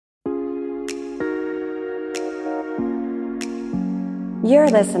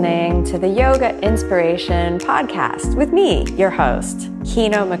You're listening to the Yoga Inspiration Podcast with me, your host,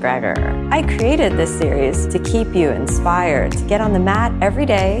 Kino McGregor. I created this series to keep you inspired to get on the mat every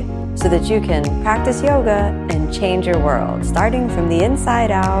day so that you can practice yoga and change your world, starting from the inside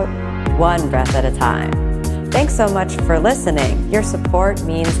out, one breath at a time. Thanks so much for listening. Your support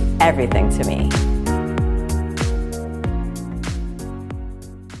means everything to me.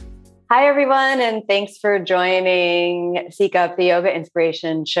 Hi, everyone, and thanks for joining Seek Up the Yoga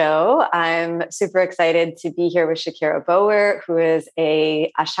Inspiration Show. I'm super excited to be here with Shakira Bower, who is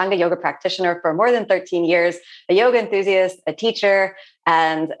a Ashtanga yoga practitioner for more than 13 years, a yoga enthusiast, a teacher,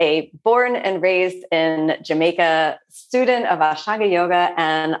 and a born and raised in Jamaica student of Ashtanga yoga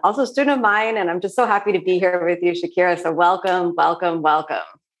and also a student of mine. And I'm just so happy to be here with you, Shakira. So welcome, welcome, welcome.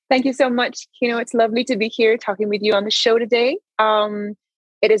 Thank you so much. It's lovely to be here talking with you on the show today.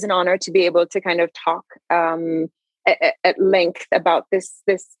 It is an honor to be able to kind of talk at length about this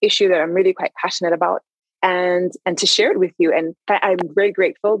issue that I'm really quite passionate about and to share it with you. And I'm very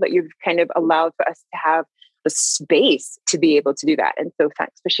grateful that you've kind of allowed for us to have the space to be able to do that. And so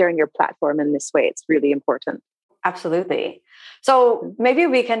thanks for sharing your platform in this way. It's really important. Absolutely. So maybe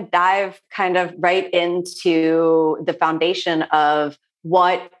we can dive kind of right into the foundation of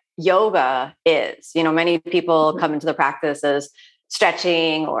what yoga is. You know, many people come into the practice as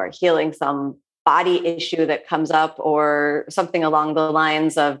stretching or healing some body issue that comes up or something along the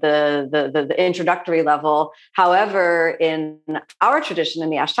lines of the introductory level. However, in our tradition, in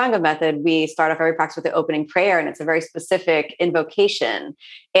the Ashtanga method, we start off every practice with the opening prayer, and it's a very specific invocation.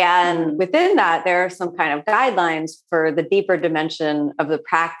 And within that, there are some kind of guidelines for the deeper dimension of the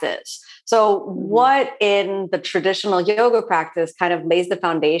practice. So what in the traditional yoga practice kind of lays the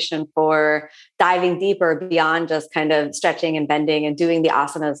foundation for diving deeper beyond just kind of stretching and bending and doing the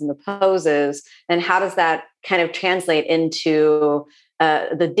asanas and the poses? And how does that kind of translate into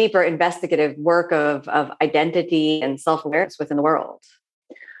the deeper investigative work of identity and self-awareness within the world?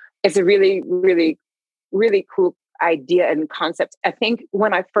 It's a really, really, really cool idea and concept. I think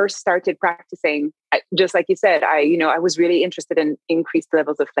when I first started practicing, just like you said, I was really interested in increased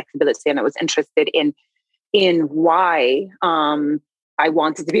levels of flexibility, and I was interested in why I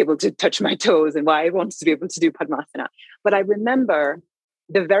wanted to be able to touch my toes and why I wanted to be able to do Padmasana. But I remember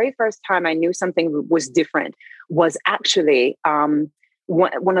the very first time I knew something was different was actually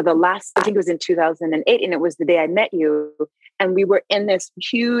one of the last, I think it was in 2008, and it was the day I met you. And we were in this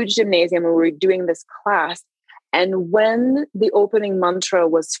huge gymnasium and we were doing this class. And when the opening mantra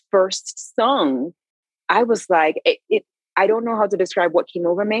was first sung, I was like, I don't know how to describe what came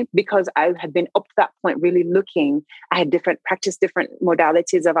over me, because I had been up to that point really looking. I had practiced different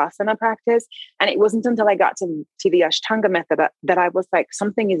modalities of asana practice. And it wasn't until I got to the Ashtanga method that I was like,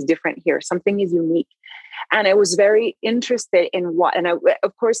 something is different here. Something is unique. And I was very interested in and I,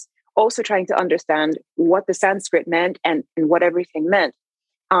 of course, also trying to understand what the Sanskrit meant and what everything meant.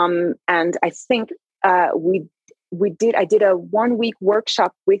 And I think I did a 1-week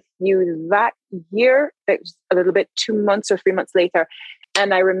workshop with you that year. That was a little bit 2 months or 3 months later.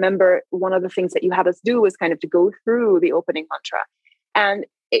 And I remember one of the things that you had us do was kind of to go through the opening mantra. And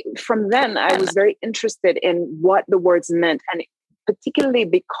from then I was very interested in what the words meant. And particularly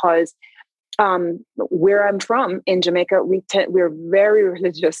because where I'm from in Jamaica, we're very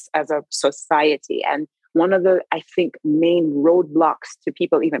religious as a society. And one of the, I think, main roadblocks to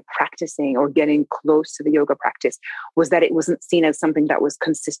people even practicing or getting close to the yoga practice was that it wasn't seen as something that was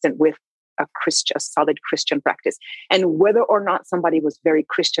consistent with a solid Christian practice. And whether or not somebody was very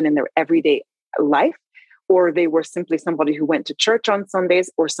Christian in their everyday life, or they were simply somebody who went to church on Sundays,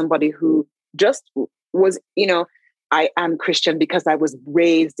 or somebody who just was, I am Christian because I was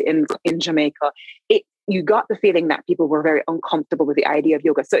raised in Jamaica. You got the feeling that people were very uncomfortable with the idea of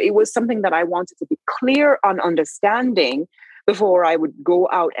yoga. So it was something that I wanted to be clear on understanding before I would go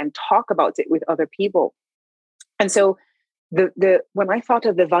out and talk about it with other people. And so when I thought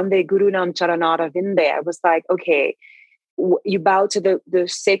of the Vande Gurunam Charanara Vinde, I was like, okay, you bow to the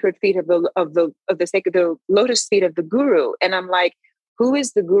sacred feet of the lotus feet of the guru. And I'm like, who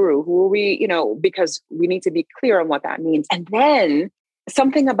is the guru? Who are we, because we need to be clear on what that means. And then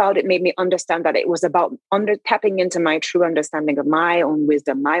something about it made me understand that it was about tapping into my true understanding of my own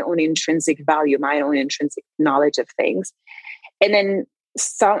wisdom, my own intrinsic value, my own intrinsic knowledge of things. And then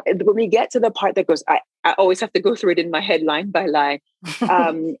when we get to the part that goes, I always have to go through it in my head line by line.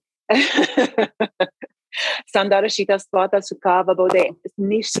 Sandarashita Swata Sukava Bode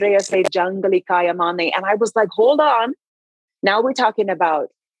Nishreya Se Jangali Kaya Mane. And I was like, hold on. Now we're talking about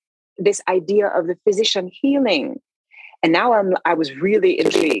this idea of the physician healing. And now I was really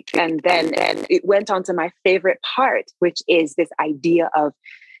intrigued. And then it went on to my favorite part, which is this idea of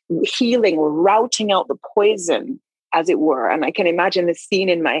healing or routing out the poison, as it were. And I can imagine the scene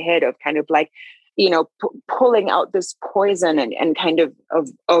in my head of kind of like, pulling out this poison and kind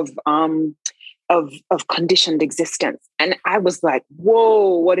of conditioned existence. And I was like,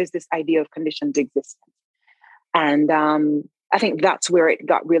 whoa, what is this idea of conditioned existence? And I think that's where it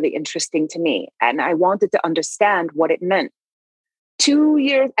got really interesting to me. And I wanted to understand what it meant. 2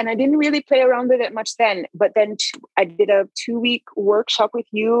 years, and I didn't really play around with it much then, but then I did a 2-week workshop with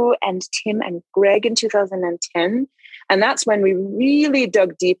you and Tim and Greg in 2010. And that's when we really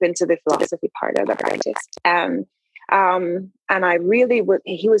dug deep into the philosophy part of the practice. And I really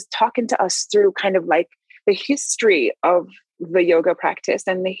he was talking to us through kind of like the history of the yoga practice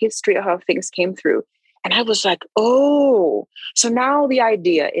and the history of how things came through. And I was like, oh, so now the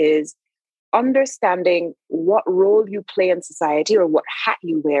idea is understanding what role you play in society or what hat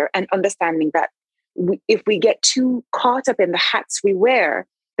you wear, and understanding that if we get too caught up in the hats we wear,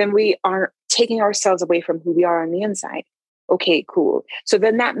 then we are taking ourselves away from who we are on the inside. Okay, cool. So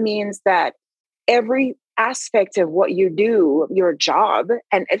then that means that every aspect of what you do, your job,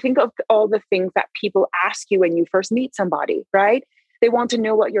 and I think of all the things that people ask you when you first meet somebody, right? They want to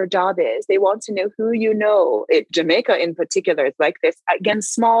know what your job is. They want to know who you know. Jamaica in particular is like this. Again,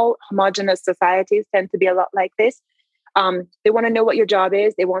 small, homogenous societies tend to be a lot like this. They want to know what your job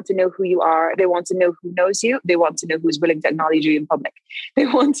is. They want to know who you are. They want to know who knows you. They want to know who's willing to acknowledge you in public. They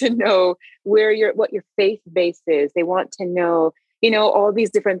want to know what your faith base is. They want to know, all these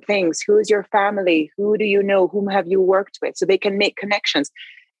different things. Who is your family? Who do you know? Whom have you worked with? So they can make connections.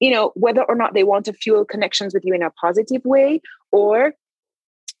 Whether or not they want to fuel connections with you in a positive way, or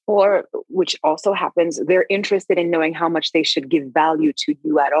which also happens, they're interested in knowing how much they should give value to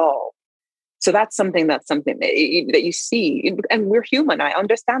you at all. So that's something that you see, and we're human. I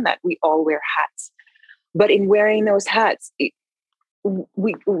understand that we all wear hats, but in wearing those hats,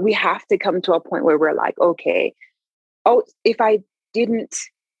 we have to come to a point where we're like, okay, if I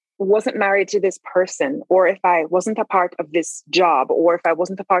wasn't married to this person, or if I wasn't a part of this job, or if I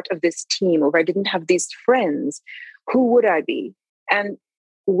wasn't a part of this team, or if I didn't have these friends, who would I be? And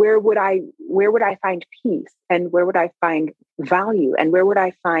where would I find peace? And where would I find value? And where would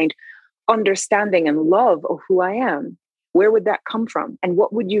I find understanding and love of who I am? Where would that come from? And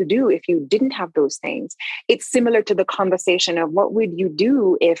what would you do if you didn't have those things? It's similar to the conversation of what would you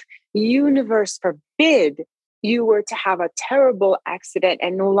do if, universe forbid, you were to have a terrible accident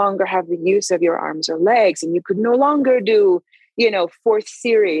and no longer have the use of your arms or legs, and you could no longer do, fourth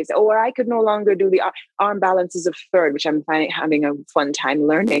series, or I could no longer do the arm balances of third, which I'm having a fun time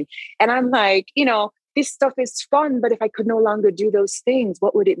learning. And I'm like, this stuff is fun, but if I could no longer do those things,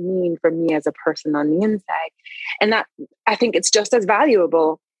 what would it mean for me as a person on the inside? And that, I think it's just as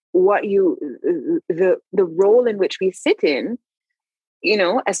valuable the role in which we sit in,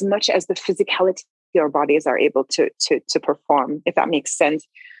 as much as the physicality our bodies are able to perform, if that makes sense.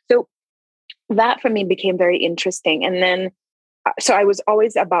 So that for me became very interesting. And then, so I was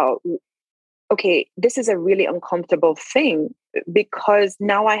always about, okay, this is a really uncomfortable thing, because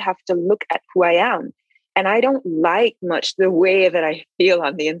now I have to look at who I am. And I don't like much the way that I feel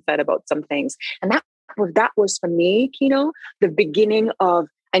on the inside about some things. And that was for me, the beginning of,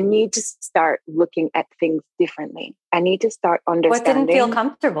 I need to start looking at things differently. I need to start understanding. What didn't feel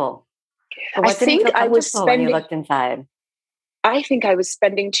comfortable? I think I was spending, when you looked inside. I think I was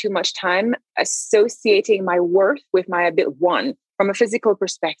spending too much time associating my worth with my ability. One, from a physical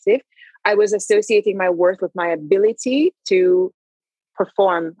perspective, I was associating my worth with my ability to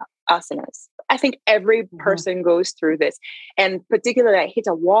perform asanas. I think every person goes through this. And particularly, I hit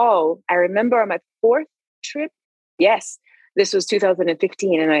a wall. I remember on my 4th trip. Yes, this was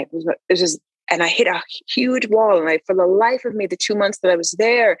 2015. And I hit a huge wall. And for the life of me, the 2 months that I was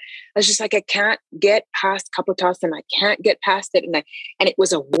there, I was just like, I can't get past Kapotasana. I can't get past it. And it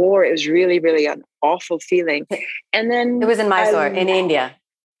was a war. It was really, really an awful feeling. And then it was in Mysore, in India.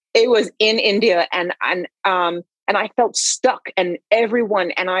 It was in India. And I felt stuck, and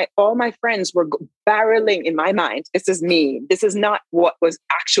everyone and all my friends were barreling in my mind. This is me. This is not what was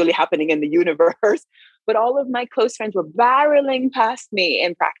actually happening in the universe. But all of my close friends were barreling past me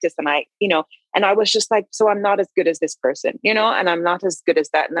in practice. And I was just like, so I'm not as good as this person, and I'm not as good as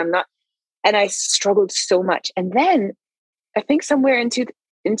that. And I struggled so much. And then I think somewhere in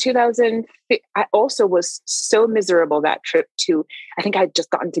 2000, I also was so miserable that trip too. I think I'd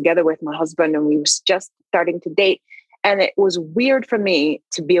just gotten together with my husband, and we were just starting to date. And it was weird for me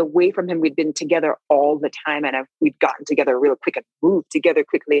to be away from him. We'd been together all the time, and we'd gotten together real quick and moved together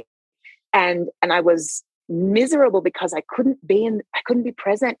quickly. And I was miserable because I couldn't be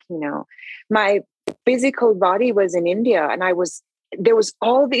present, My physical body was in India, and there was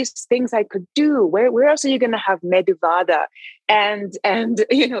all these things I could do. Where else are you going to have Medu Vada and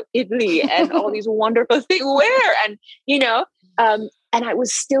Italy and all these wonderful things? Where? And, and I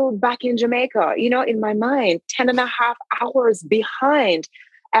was still back in Jamaica, in my mind, 10 and a half hours behind.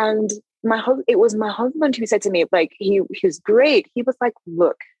 And it was my husband who said to me, like, he was great. He was like,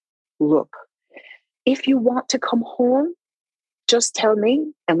 look, if you want to come home, just tell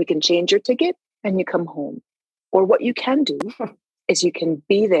me and we can change your ticket and you come home. Or what you can do is you can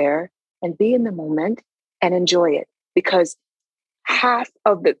be there and be in the moment and enjoy it, because half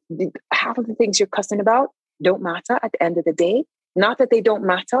of the things you're cussing about don't matter at the end of the day. Not that they don't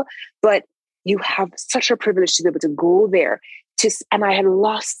matter, but you have such a privilege to be able to go there. And I had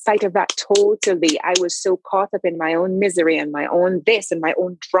lost sight of that totally. I was so caught up in my own misery and my own this and my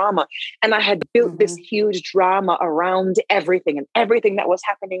own drama. And I had built this huge drama around everything, and everything that was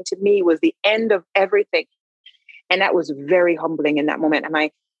happening to me was the end of everything. And that was very humbling in that moment. And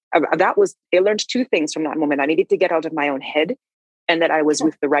I learned two things from that moment. I needed to get out of my own head, and that I was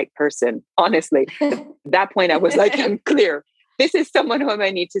with the right person. Honestly, at that point, I was like, I'm clear. This is someone whom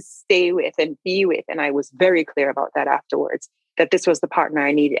I need to stay with and be with. And I was very clear about that afterwards, that this was the partner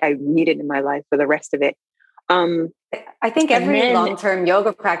I needed in my life for the rest of it. I think every long-term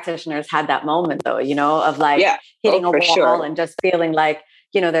yoga practitioner has had that moment, though, of like hitting a wall and just feeling like,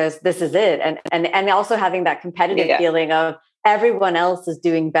 this is it. And also having that competitive feeling of everyone else is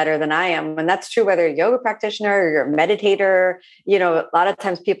doing better than I am. And that's true whether you're a yoga practitioner or you're a meditator. A lot of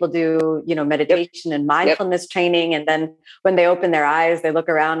times people do, meditation and mindfulness training. And then when they open their eyes, they look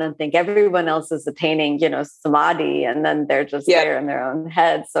around and think everyone else is attaining, samadhi. And then they're just there in their own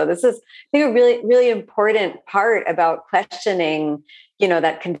head. So this is, I think, a really, really important part about questioning,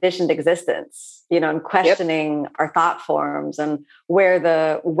 that conditioned existence, and questioning our thought forms and where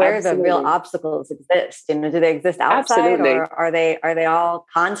the real obstacles exist. Do they exist outside or are they all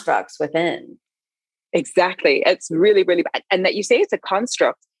constructs within? Exactly. It's really, really bad. And that you say it's a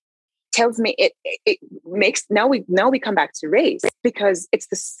construct tells me it makes, now we come back to race, because it's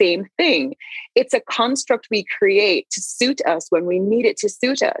the same thing. It's a construct we create to suit us when we need it to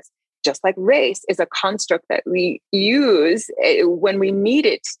suit us. Just like race is a construct that we use when we need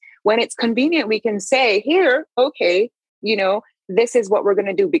it. When it's convenient, we can say, here, okay, this is what we're going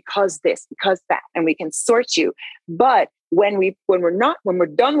to do because this, because that, and we can sort you. But when we're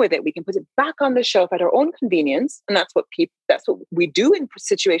done with it, we can put it back on the shelf at our own convenience. And that's what we do in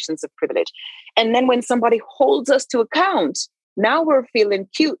situations of privilege. And then when somebody holds us to account, now we're feeling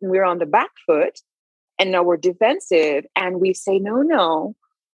cute and we're on the back foot, and now we're defensive, and we say, no.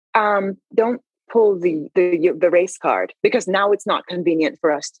 Don't pull the race card, because now it's not convenient for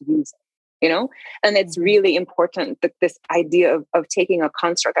us to use it, And it's really important that this idea of taking a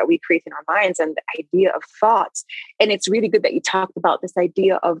construct that we create in our minds and the idea of thoughts. And it's really good that you talked about this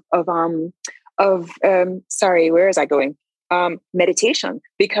idea of where is I going? Meditation,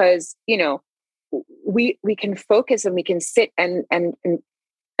 because, we can focus and we can sit and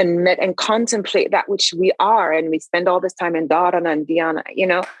contemplate that which we are. And we spend all this time in dharana and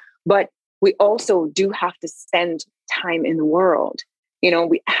dhyana, but we also do have to spend time in the world.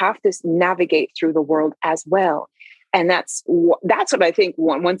 We have to navigate through the world as well. And that's what I think.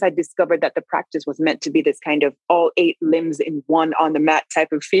 Once I discovered that the practice was meant to be this kind of all 8 limbs in one on the mat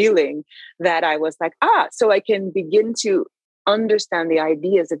type of feeling, that I was like, so I can begin to understand the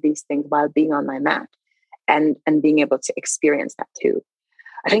ideas of these things while being on my mat and being able to experience that too.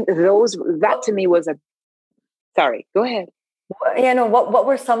 I think that to me was sorry, go ahead. What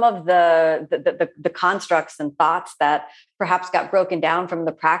were some of the constructs and thoughts that perhaps got broken down from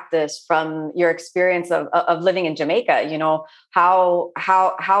the practice, from your experience of living in Jamaica? How's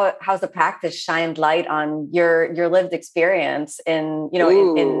the practice shined light on your lived experience in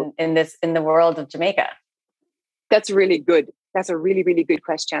the world of Jamaica? That's really good. That's a really, really good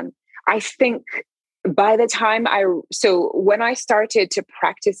question. I think by the time when I started to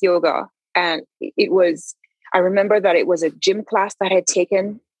practice yoga, and I remember that it was a gym class that I had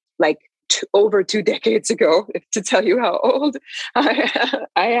taken like over 2 decades ago, to tell you how old I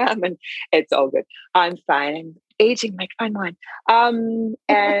am. And it's all good. I'm fine. I'm aging like fine wine. And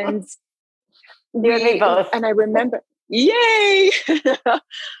you and me both. And I remember, yay!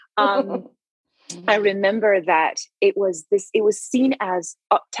 I remember that it was seen as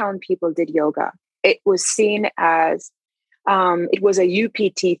uptown people did yoga. It was seen as it was a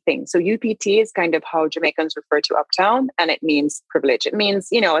UPT thing. So UPT is kind of how Jamaicans refer to uptown, and it means privilege. It means,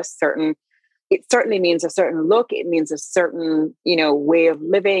 a certain it certainly means a certain look. It means a certain, way of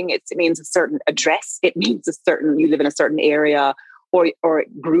living. It means a certain address. It means you live in a certain area or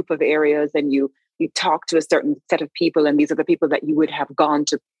group of areas, and you talk to a certain set of people, and these are the people that you would have gone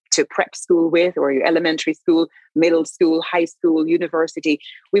to prep school with, or your elementary school, middle school, high school, university.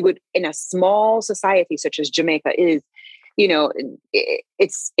 We would, in a small society such as Jamaica is,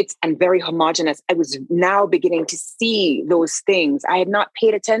 it's and very homogenous. I was now beginning to see those things. I had not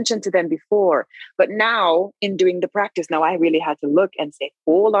paid attention to them before, but now in doing the practice, now I really had to look and say,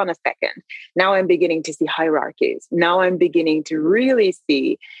 hold on a second. Now I'm beginning to see hierarchies. Now I'm beginning to really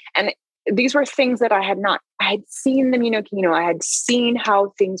see, and these were things that I had seen them, I had seen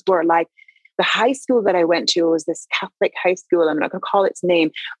how things were. Like the high school that I went to was this Catholic high school. I'm not going to call its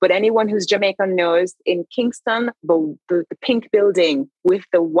name, but anyone who's Jamaican knows, in Kingston, the pink building with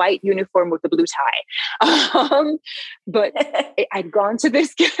the white uniform with the blue tie. But I'd gone to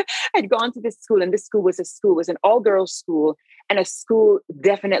this school, and this school was an all-girls school, and a school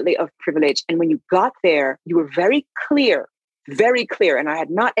definitely of privilege. And when you got there, you were very clear. And I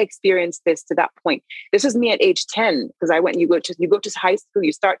had not experienced this to that point. This was me at age 10, because you go to high school.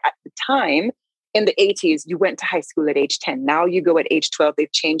 You start at the time in the 80s, you went to high school at age 10. Now you go at age 12.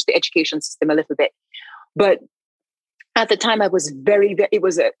 They've changed the education system a little bit. But at the time, it was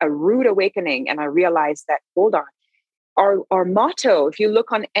a rude awakening. And I realized that, hold on, our motto, if you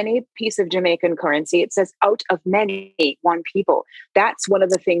look on any piece of Jamaican currency, it says out of many, one people. That's one of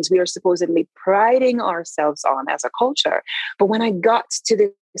the things we are supposedly priding ourselves on as a culture. But when I got to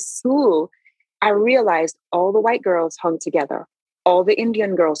this school, I realized all the white girls hung together. All the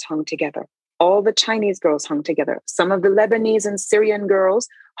Indian girls hung together. All the Chinese girls hung together. Some of the Lebanese and Syrian girls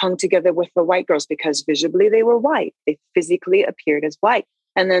hung together with the white girls because visibly they were white. They physically appeared as white.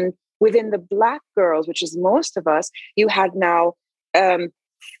 And then within the Black girls, which is most of us, you had now,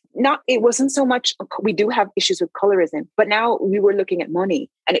 it wasn't so much, we do have issues with colorism, but now we were looking at money,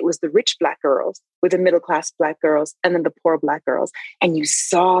 and it was the rich Black girls with the middle-class Black girls and then the poor Black girls. And you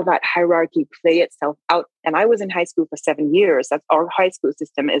saw that hierarchy play itself out. And I was in high school for 7 years. That's our high school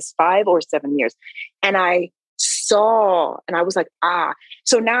system is 5 or 7 years. And I saw, and I was like,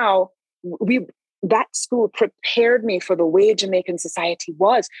 so now that school prepared me for the way Jamaican society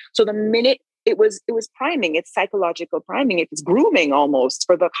was. So the minute it was priming, it's psychological priming, it was grooming almost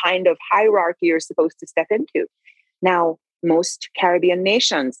for the kind of hierarchy you're supposed to step into. Now, most Caribbean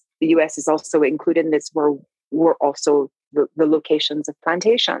nations, the US is also included in this, were also the locations of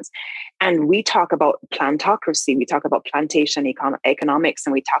plantations. And we talk about plantocracy, we talk about plantation economics,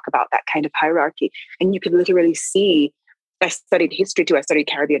 and we talk about that kind of hierarchy. And you could literally see, I studied history too. I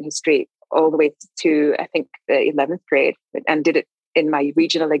studied Caribbean history all the way to, I think, the 11th grade, and did it in my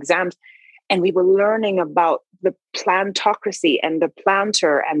regional exams. And we were learning about the plantocracy and the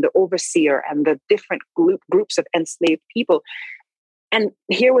planter and the overseer and the different groups of enslaved people. And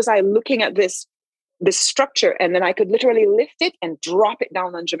here was I looking at this structure, and then I could literally lift it and drop it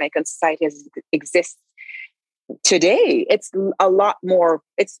down on Jamaican society as it exists today. It's a lot more,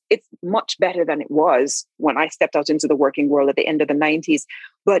 it's much better than it was when I stepped out into the working world at the end of the 90s.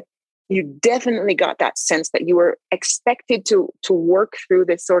 But you definitely got that sense that you were expected to work through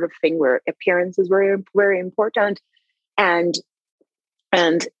this sort of thing where appearances were very important, and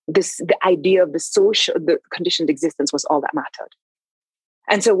the idea of the conditioned existence was all that mattered.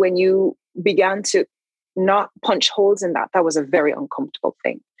 And so when you began to not punch holes in that was a very uncomfortable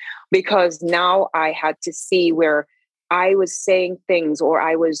thing, because now I had to see where I was saying things, or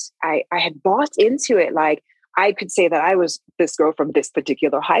I had bought into it. Like, I could say that I was this girl from this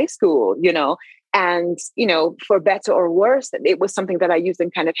particular high school, and, for better or worse, it was something that I used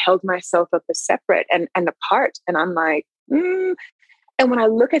and kind of held myself up as separate and apart. And I'm like, And when I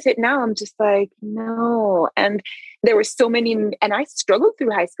look at it now, I'm just like, no. And there were so many, and I struggled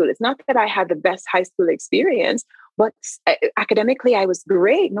through high school. It's not that I had the best high school experience, but academically I was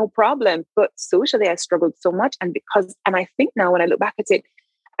great, no problem. But socially I struggled so much. And I think now when I look back at it,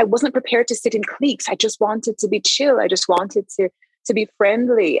 I wasn't prepared to sit in cliques. I just wanted to be chill. I just wanted to be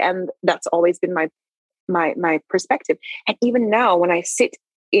friendly. And that's always been my perspective. And even now when I sit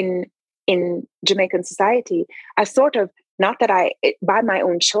in Jamaican society, I sort of, not that by my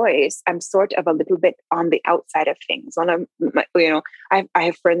own choice, I'm sort of a little bit on the outside of things. I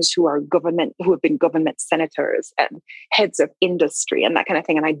have friends who have been government senators and heads of industry and that kind of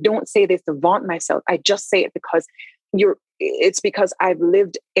thing. And I don't say this to vaunt myself. I just say it because it's because I've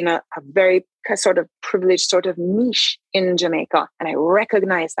lived in a very sort of privileged sort of niche in Jamaica. And I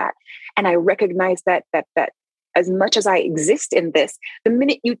recognize that. And I recognize that as much as I exist in this, the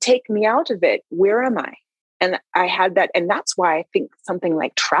minute you take me out of it, where am I? And I had that. And that's why I think something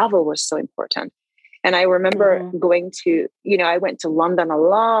like travel was so important. And I remember going to, I went to London a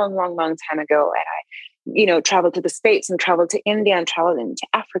long, long, long time ago. And I, traveled to the States and traveled to India and traveled into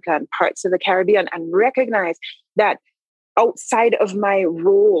Africa and parts of the Caribbean, and recognized that outside of my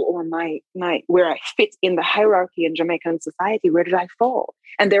role or my where I fit in the hierarchy in Jamaican society, where did I fall?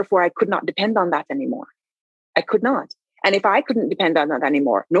 And therefore I could not depend on that anymore. I could not. And if I couldn't depend on that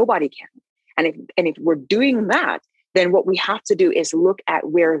anymore, nobody can. And if we're doing that, then what we have to do is look at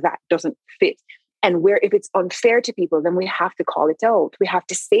where that doesn't fit. And where, if it's unfair to people, then we have to call it out. We have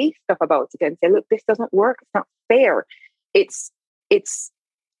to say stuff about it and say, look, this doesn't work. It's not fair. It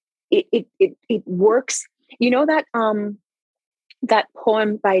works. You know that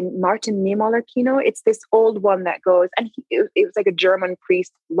poem by Martin Niemöller Kino? It's this old one that goes, and it was like a German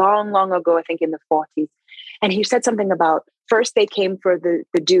priest long, long ago, I think in the 40s. And he said something about, first they came for the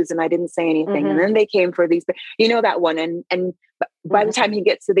Jews and I didn't say anything. And then they came for these, that one. And by the time he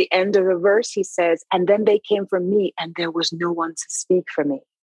gets to the end of the verse, he says, and then they came for me and there was no one to speak for me.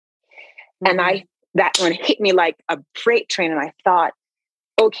 And that one hit me like a freight train. And I thought,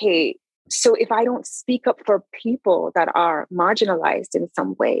 okay, so if I don't speak up for people that are marginalized in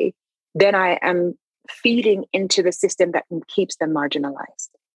some way, then I am feeding into the system that keeps them marginalized.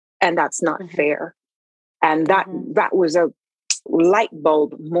 And that's not fair. And that was a light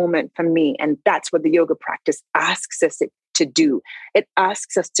bulb moment for me. And that's what the yoga practice asks us to do. It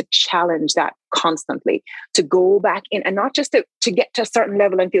asks us to challenge that constantly, to go back in, and not just to get to a certain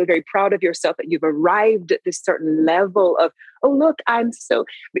level and feel very proud of yourself that you've arrived at this certain level of, oh, look, I'm so,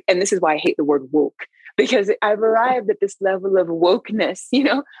 and this is why I hate the word woke, because I've arrived at this level of wokeness,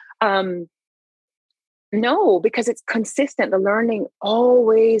 no, because it's consistent. The learning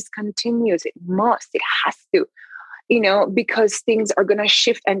always continues. It has to, because things are going to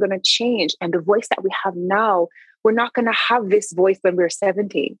shift and going to change. And the voice that we have now, we're not going to have this voice when we're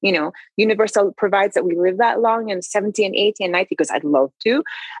 70. Universal provides that we live that long, and 70 and 80 and 90, because I'd love to.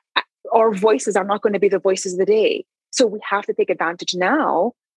 Our voices are not going to be the voices of the day. So we have to take advantage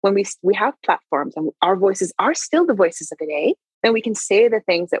now when we have platforms and our voices are still the voices of the day. Then we can say the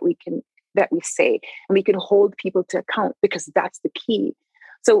things that we say, and we can hold people to account, because that's the key.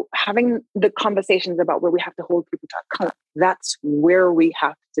 So having the conversations about where we have to hold people to account, that's where we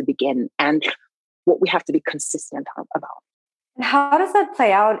have to begin, and what we have to be consistent about. And how does that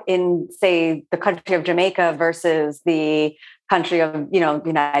play out in, say, the country of Jamaica versus the country of, the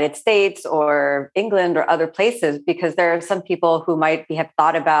United States or England or other places? Because there are some people who might have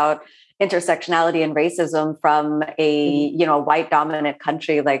thought about intersectionality and racism from a white dominant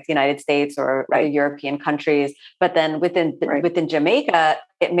country like the United States or other European countries, but then within Jamaica,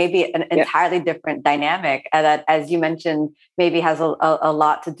 it may be an entirely different dynamic that, as you mentioned, maybe has a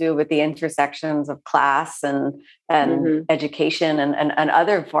lot to do with the intersections of class and education and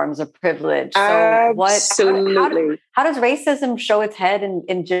other forms of privilege. So Absolutely. how does racism show its head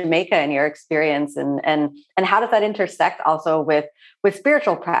in Jamaica in your experience, and how does that intersect also with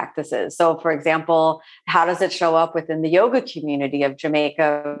spiritual practices? So, for example, how does it show up within the yoga community of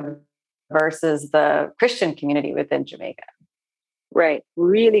Jamaica versus the Christian community within Jamaica? Right.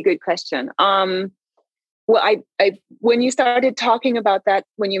 Really good question. Well, I when you started talking about that,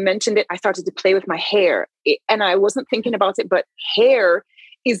 when you mentioned it, I started to play with my hair, and I wasn't thinking about it, but hair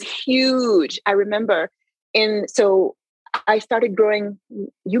is huge. I remember I started growing,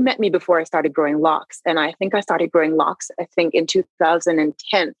 you met me before I started growing locks. And I think I started growing locks, in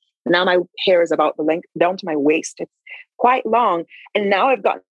 2010. Now my hair is about the length down to my waist. It's quite long. And now I've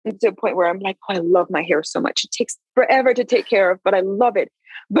gotten to a point where I'm like, oh, I love my hair so much. It takes forever to take care of, but I love it.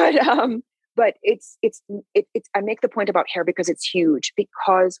 But I make the point about hair because it's huge,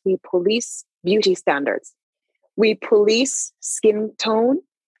 because we police beauty standards. We police skin tone,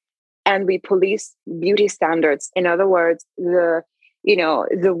 and we police beauty standards. In other words, the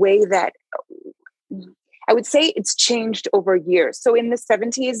way that I would say it's changed over years. So in the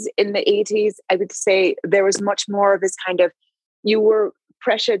 70s, in the 80s, I would say there was much more of this kind of, you were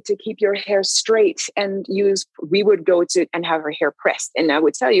pressured to keep your hair straight and we would go to and have our hair pressed. And I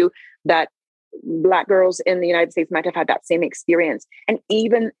would tell you that Black girls in the United States might have had that same experience. And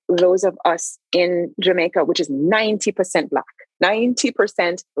even those of us in Jamaica, which is 90%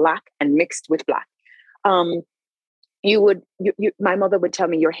 Black and mixed with Black. My mother would tell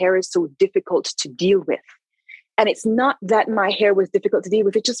me, your hair is so difficult to deal with. And it's not that my hair was difficult to deal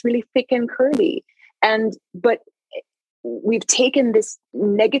with, it's just really thick and curly. But we've taken this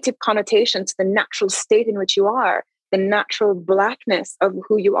negative connotation to the natural state in which you are. the natural blackness of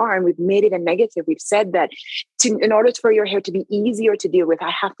who you are, and we've made it a negative. We've said that in order for your hair to be easier to deal with,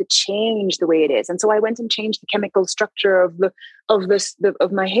 I have to change the way it is. And so I went and changed the chemical structure of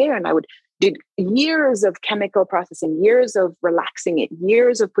my hair, and did years of chemical processing, years of relaxing it,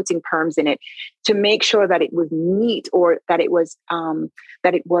 years of putting perms in it to make sure that it was neat, or that it was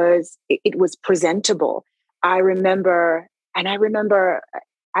presentable. I remember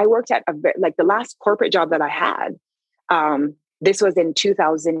I worked at the last corporate job that I had. This was in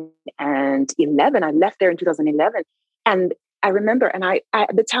 2011. I left there in 2011. And I remember, and I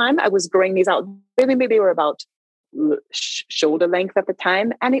at the time I was growing these out, maybe they were about shoulder length at the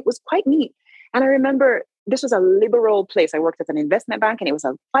time. And it was quite neat. And I remember this was a liberal place. I worked at an investment bank, and it was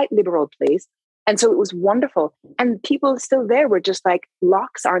a quite liberal place. And so it was wonderful. And people still there were just like,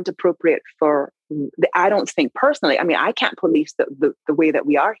 locks aren't appropriate for, I don't think personally, I mean, I can't police the way that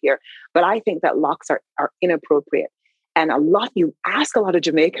we are here, but I think that locks are inappropriate. And you ask a lot of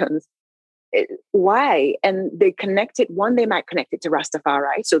Jamaicans, why? And they they might connect it to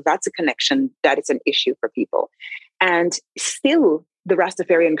Rastafari. So that's a connection that is an issue for people. And still, the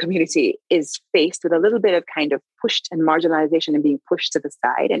Rastafarian community is faced with a little bit of kind of pushed and marginalization and being pushed to the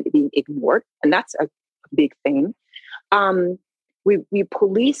side and being ignored. And that's a big thing. We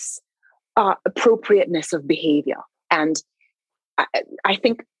police appropriateness of behavior. And I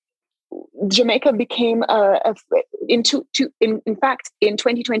think Jamaica became in fact, in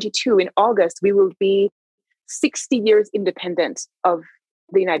 2022, in August, we will be 60 years independent of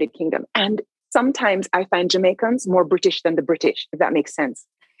the United Kingdom. And sometimes I find Jamaicans more British than the British, if that makes sense.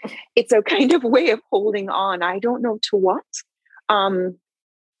 It's a kind of way of holding on. I don't know to what.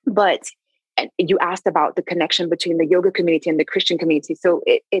 But you asked about the connection between the yoga community and the Christian community. So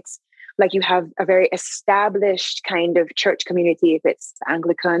it's like you have a very established kind of church community if it's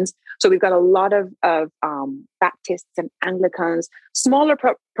Anglicans. So we've got a lot of Baptists and Anglicans, smaller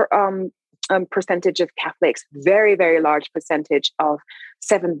percentage of Catholics, very, very large percentage of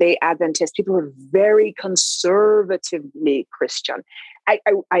Seventh-day Adventists, people who are very conservatively Christian. I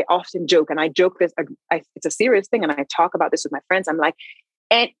often joke, and I joke this, it's a serious thing, and I talk about this with my friends. I'm like,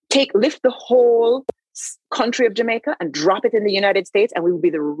 lift the whole country of Jamaica and drop it in the United States, and we will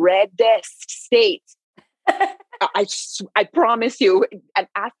be the reddest state. I promise you, and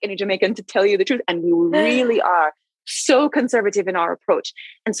ask any Jamaican to tell you the truth. And we really are so conservative in our approach.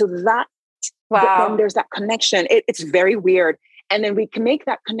 And so that, then there's that connection. It's very weird. And then we can make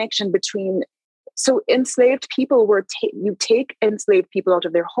that connection between, so enslaved people you take enslaved people out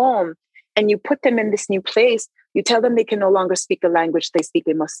of their home and you put them in this new place. You tell them they can no longer speak the language they speak.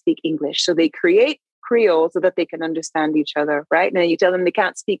 They must speak English. So they create Creole so that they can understand each other, right? And then you tell them they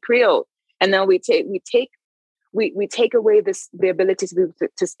can't speak Creole. And then we take away the ability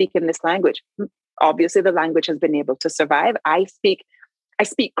to speak in this language. Obviously, the language has been able to survive. I speak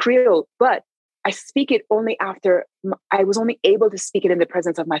Creole, but I speak it only after I was only able to speak it in the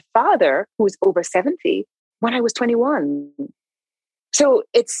presence of my father, who is over 70, when I was 21. So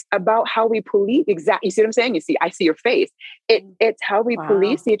it's about how we police. Exactly. You see what I'm saying? I see your face. It's how we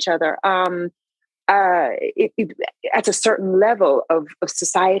police each other. At a certain level of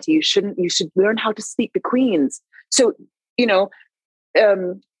society, you should learn how to speak the Queens. So,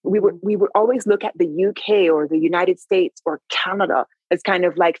 we would always look at the UK or the United States or Canada as kind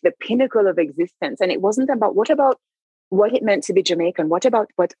of like the pinnacle of existence. And it wasn't about what it meant to be Jamaican, what about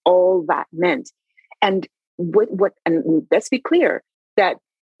what all that meant. And and let's be clear that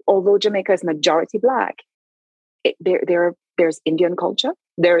although Jamaica is majority Black, there's Indian culture,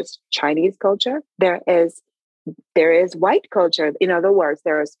 there's Chinese culture, there is white culture. In other words,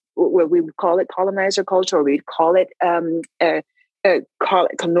 there's what we would call it colonizer culture, or we'd call it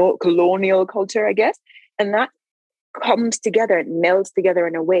colonial culture, I guess. And that comes together, it melds together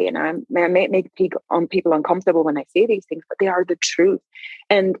in a way. And I may make people uncomfortable when I say these things, but they are the truth.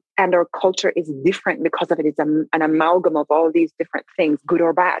 And our culture is different because of it. It's an amalgam of all these different things, good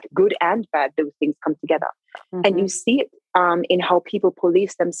or bad, good and bad. Those things come together. Mm-hmm. And you see it in how people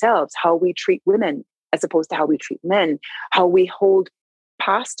police themselves, how we treat women as opposed to how we treat men, how we hold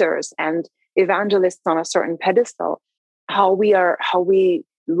pastors and evangelists on a certain pedestal, how we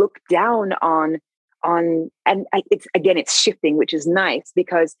look down on, it's shifting, which is nice,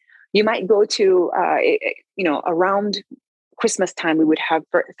 because you might go to, around Christmas time, we would have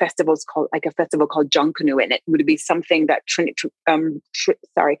festivals called Junkanoo, and it would be something that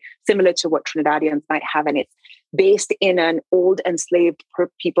similar to what Trinidadians might have, and it's based in an old enslaved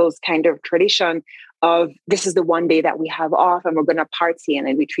people's kind of tradition of this is the one day that we have off and we're going to party, and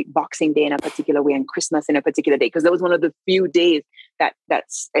then we treat Boxing Day in a particular way and Christmas in a particular day, because that was one of the few days that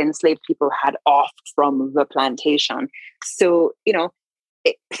enslaved people had off from the plantation. So,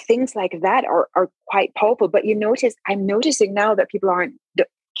 things like that are quite powerful. But I'm noticing now that the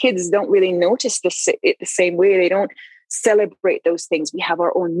kids don't really notice it the same way. They don't celebrate those things. We have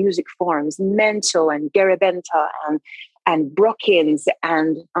our own music forms, Mento and Garabenta and Brookins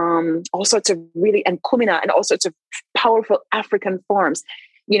and all sorts of and Kumina and all sorts of powerful African forms,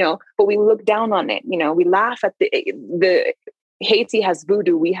 but we look down on it. We laugh at the Haiti has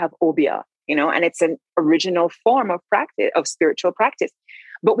voodoo, we have Obia, and it's an original form of practice, of spiritual practice.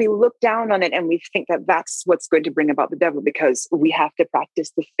 But we look down on it and we think that that's what's going to bring about the devil, because we have to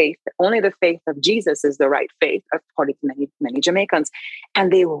practice the faith. Only the faith of Jesus is the right faith, according to many, many Jamaicans.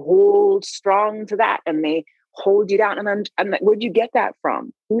 And they hold strong to that and they hold you down. And I'm like, where'd you get that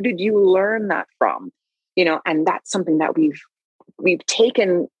from? Who did you learn that from? And that's something that we've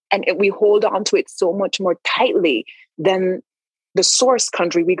taken, and we hold on to it so much more tightly than the source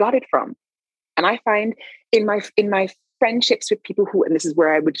country we got it from. And I find in my friendships with people and this is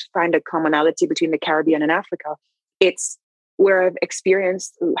where I would find a commonality between the Caribbean and Africa, it's where I've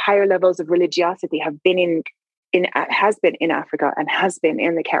experienced higher levels of religiosity has been in Africa and has been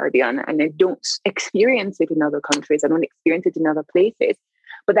in the Caribbean. And I don't experience it in other countries. I don't experience it in other places.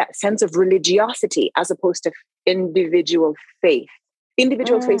 But that sense of religiosity as opposed to individual faith.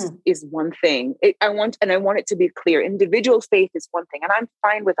 Individual faith is one thing. I want it to be clear. Individual faith is one thing. And I'm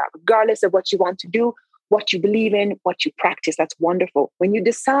fine with that, regardless of what you want to do, what you believe in, what you practice. That's wonderful. When you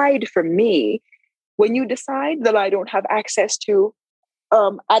decide that I don't have access to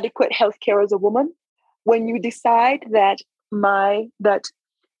adequate healthcare as a woman, when you decide that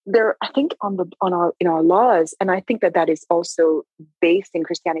there, I think in our laws, and I think that is also based in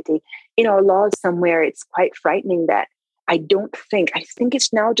Christianity, in our laws somewhere, it's quite frightening that I think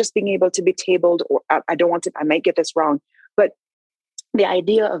it's now just being able to be tabled, or I might get this wrong, but the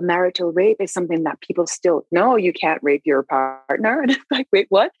idea of marital rape is something that people still know. You can't rape your partner. And it's like, wait,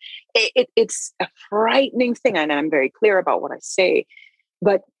 what? It's a frightening thing. And I'm very clear about what I say.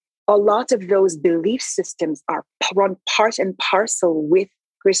 But a lot of those belief systems are run part and parcel with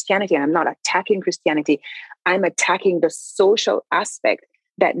Christianity. And I'm not attacking Christianity. I'm attacking the social aspect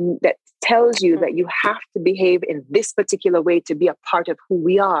that tells you that you have to behave in this particular way to be a part of who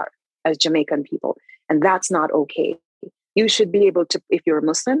we are as Jamaican people. And that's not okay. You should be able to, if you're a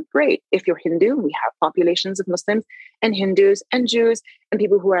Muslim, great. If you're Hindu, we have populations of Muslims and Hindus and Jews and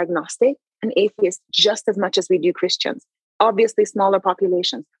people who are agnostic and atheists just as much as we do Christians. Obviously smaller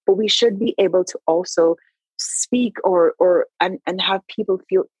populations, but we should be able to also speak and have people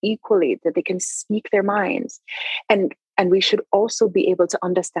feel equally that they can speak their minds. And we should also be able to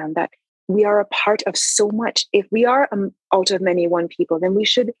understand that we are a part of so much. If we are out of many one people, then we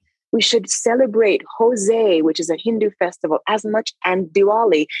should celebrate Hosea, which is a Hindu festival, as much, and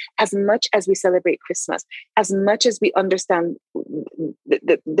Diwali, as much as we celebrate Christmas, as much as we understand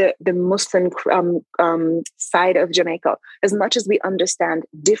the Muslim side of Jamaica, as much as we understand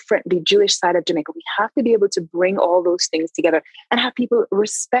the Jewish side of Jamaica. We have to be able to bring all those things together and have people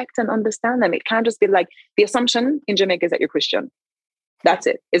respect and understand them. It can't just be like the assumption in Jamaica is that you're Christian. That's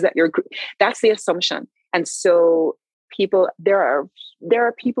it. That's the assumption. And so there are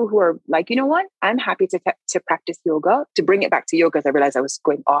people who are like, you know what? I'm happy to practice yoga, to bring it back to yoga, as I realized I was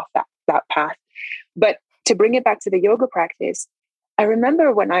going off that path. But to bring it back to the yoga practice, I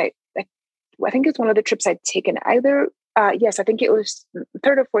remember when I think it's one of the trips I'd taken either, I think it was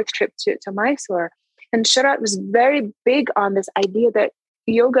third or fourth trip to Mysore. And Sharat was very big on this idea that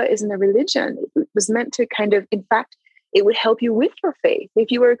yoga isn't a religion. It was meant to kind of, in fact, it would help you with your faith.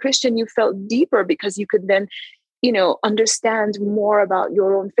 If you were a Christian, you felt deeper because you could then, understand more about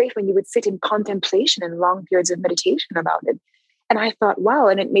your own faith when you would sit in contemplation and long periods of meditation about it. And I thought, wow.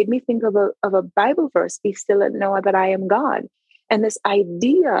 And it made me think of a Bible verse, be still and know that I am God. And this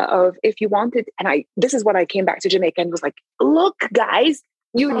idea of if you wanted, this is what I came back to Jamaica and was like, look, guys,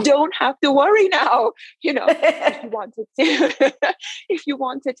 you don't have to worry now, if you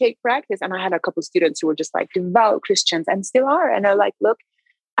want to take practice. And I had a couple of students who were just like devout Christians and still are. And they're like, look,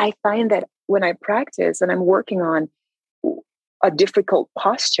 I find that when I practice and I'm working on a difficult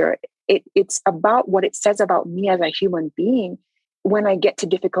posture, it's about what it says about me as a human being. When I get to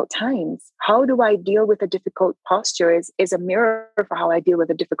difficult times, how do I deal with a difficult posture is a mirror for how I deal with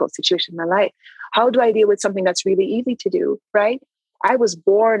a difficult situation in my life. How do I deal with something that's really easy to do, right? I was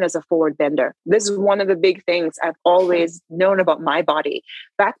born as a forward bender. This is one of the big things I've always known about my body.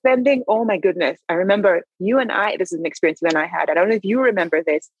 Back bending, oh my goodness. I remember this is an experience that I had. I don't know if you remember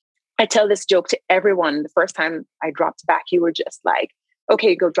this. I tell this joke to everyone. The first time I dropped back, you were just like,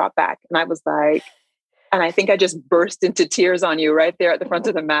 okay, go drop back. And I was like, and I think I just burst into tears on you right there at the front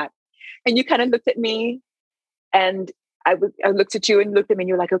of the mat. And you kind of looked at me, and I looked at you and looked at me, and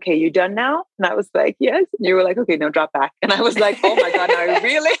you're like, okay, you done now? And I was like, yes. And you were like, okay, no, drop back. And I was like, oh my God, I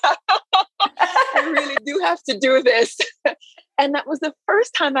really do have to do this. And that was the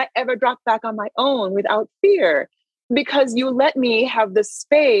first time I ever dropped back on my own without fear, because you let me have the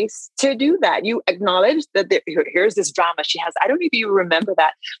space to do that. You acknowledged that here's this drama she has. I don't know if you remember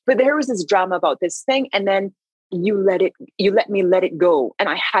that, but there was this drama about this thing. And then you let me let it go. And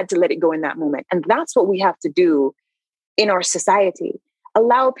I had to let it go in that moment. And that's what we have to do in our society.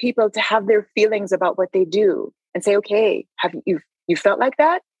 Allow people to have their feelings about what they do and say, okay, have you felt like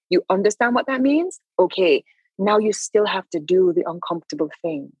that? You understand what that means? Okay, now you still have to do the uncomfortable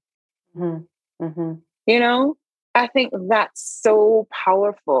thing. Mm-hmm. Mm-hmm. You know, I think that's so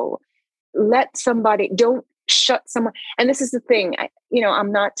powerful. Don't shut someone. And this is the thing,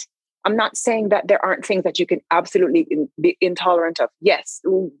 I'm not saying that there aren't things that you can absolutely be intolerant of. Yes,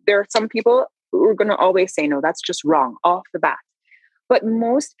 there are some people who are going to always say, no, that's just wrong off the bat. But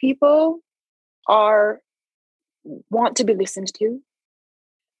most people want to be listened to.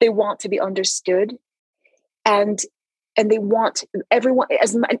 They want to be understood. And they want everyone,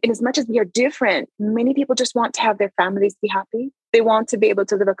 as much as we are different, many people just want to have their families be happy. They want to be able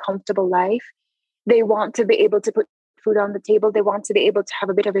to live a comfortable life. They want to be able to put food on the table. They want to be able to have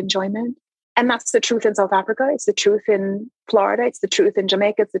a bit of enjoyment. And that's the truth in South Africa. It's the truth in Florida. It's the truth in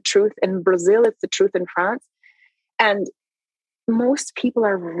Jamaica. It's the truth in Brazil. It's the truth in France. And most people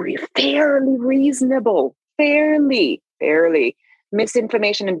are fairly reasonable, fairly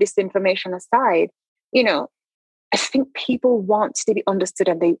misinformation and disinformation aside, I think people want to be understood,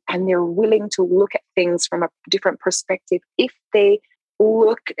 and they're willing to look at things from a different perspective if they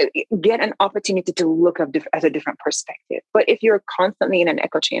get an opportunity to look at a different perspective. But if you're constantly in an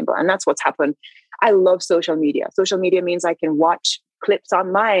echo chamber, and that's what's happened. I love social media. Social media means I can watch clips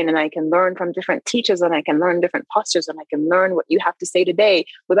online, and I can learn from different teachers, and I can learn different postures, and I can learn what you have to say today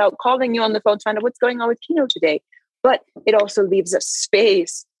without calling you on the phone to find out what's going on with Kino today. But it also leaves a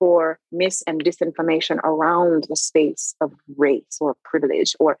space for mis and disinformation around the space of race or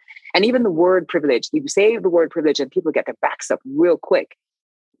privilege, and even the word privilege. You say the word privilege and people get their backs up real quick,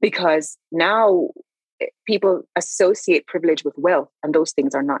 because now people associate privilege with wealth, and those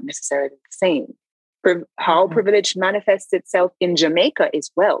things are not necessarily the same. How privilege manifests itself in Jamaica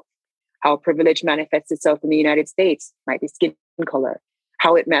is wealth. How privilege manifests itself in the United States might be skin color.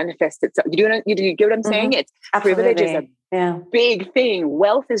 How it manifests itself. You get what I'm saying? It's Absolutely. Privilege is a big thing.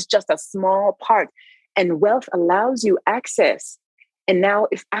 Wealth is just a small part, and wealth allows you access. And now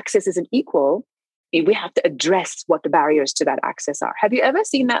if access isn't equal, we have to address what the barriers to that access are. Have you ever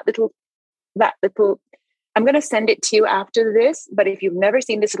seen that little, I'm going to send it to you after this, but if you've never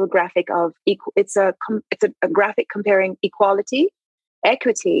seen this little graphic of it's a graphic comparing equality,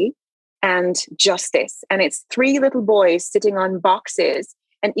 equity, and justice. And it's 3 little boys sitting on boxes,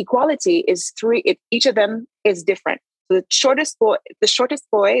 and equality is 3. Each of them is different. So the shortest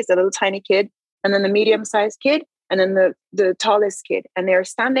boy is a little tiny kid, and then the medium-sized kid, and then the tallest kid. And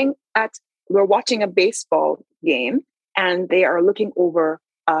we're watching a baseball game, and they are looking over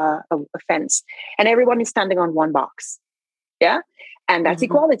a fence, and everyone is standing on one box. Yeah. And that's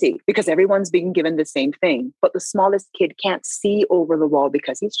equality, because everyone's being given the same thing, but the smallest kid can't see over the wall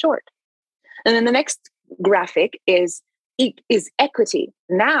because he's short. And then the next graphic is equity.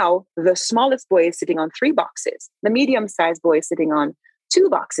 Now the smallest boy is sitting on 3 boxes. The medium-sized boy is sitting on 2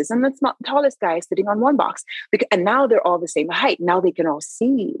 boxes, and the tallest guy is sitting on 1 box. And now they're all the same height. Now they can all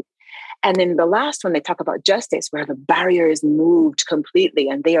see. And then the last one, they talk about justice, where the barrier is moved completely,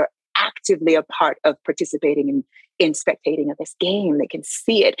 and they are actively a part of participating in spectating of this game. They can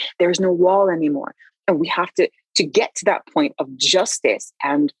see it. There's no wall anymore. And we have to get to that point of justice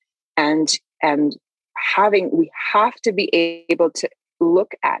and we have to be able to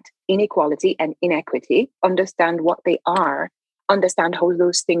look at inequality and inequity, understand what they are, understand how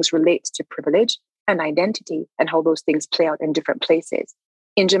those things relate to privilege and identity, and how those things play out in different places.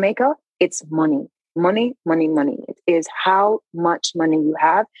 In Jamaica, it's money. Money, money, money. It is how much money you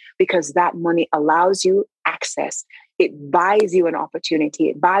have, because that money allows you access. It buys you an opportunity.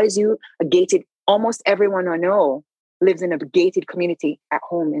 It buys you a gated, almost everyone I know lives in a gated community at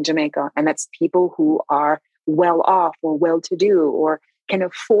home in Jamaica. And that's people who are well off or well-to-do or can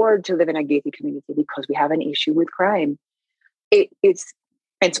afford to live in a gated community, because we have an issue with crime. It's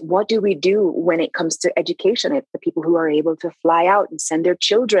It's what do we do when it comes to education? It's the people who are able to fly out and send their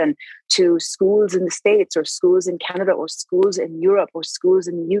children to schools in the States or schools in Canada or schools in Europe or schools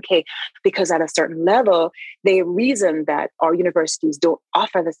in the UK, because at a certain level, they reason that our universities don't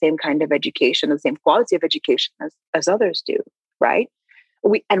offer the same kind of education, the same quality of education as others do, right?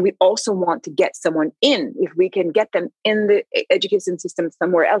 We also want to get someone in. If we can get them in the education system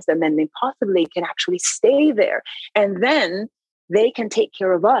somewhere else, and then they possibly can actually stay there. And then they can take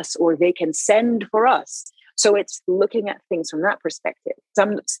care of us, or they can send for us. So it's looking at things from that perspective. So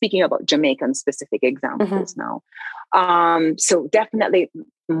I'm speaking about Jamaican specific examples now. So definitely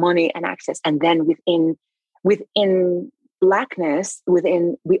money and access. And then within Blackness,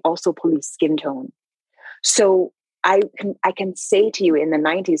 we also police skin tone. So I can say to you in the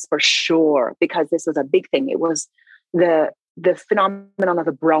 90s for sure, because this was a big thing. It was the phenomenon of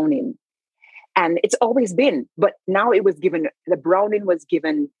the browning. And it's always been, but now the browning was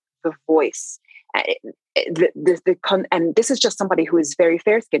given the voice. And this is just somebody who is very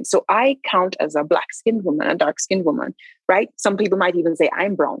fair skinned. So I count as a black skinned woman, a dark skinned woman, right? Some people might even say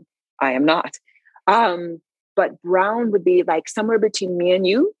I'm brown. I am not. But brown would be like somewhere between me and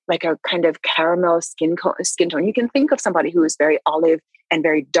you, like a kind of caramel skin tone. You can think of somebody who is very olive and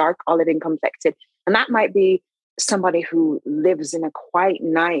very dark olive in complected. And that might be somebody who lives in a quite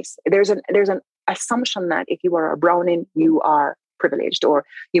nice, there's an assumption that if you are a browning, you are privileged, or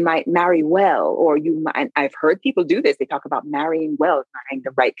you might marry well, or and I've heard people do this. They talk about marrying well, marrying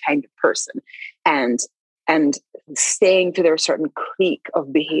the right kind of person, and staying to their certain clique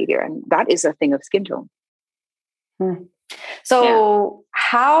of behavior. And that is a thing of skin tone. So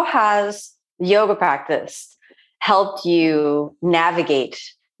how has yoga practice helped you navigate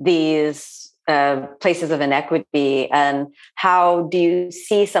these places of inequity, and how do you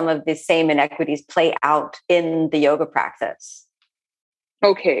see some of the same inequities play out in the yoga practice?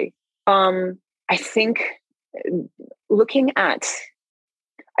 Okay. I think I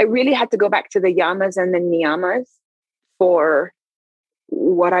really had to go back to the yamas and the niyamas for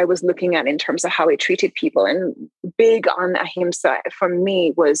what I was looking at in terms of how I treated people. And big on ahimsa for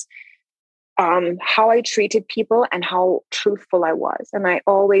me was how I treated people and how truthful I was. And I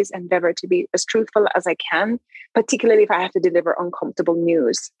always endeavor to be as truthful as I can, particularly if I have to deliver uncomfortable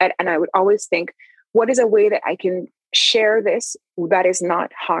news. And I would always think, what is a way that I can share this that is not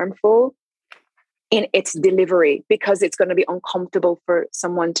harmful in its delivery, because it's going to be uncomfortable for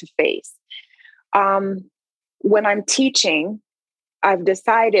someone to face. When I'm teaching, I've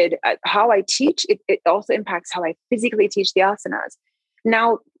decided how I teach, it also impacts how I physically teach the asanas.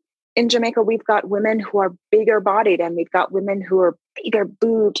 Now, in Jamaica, we've got women who are bigger bodied, and we've got women who are bigger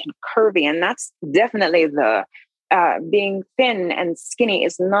boobed and curvy. And that's definitely being thin and skinny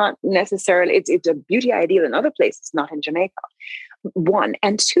is not necessarily, it's a beauty ideal in other places, not in Jamaica. One.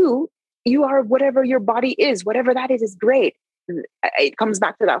 And two, you are whatever your body is, whatever that is great. It comes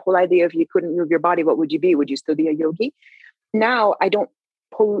back to that whole idea, if you couldn't move your body, what would you be? Would you still be a yogi? Now, I don't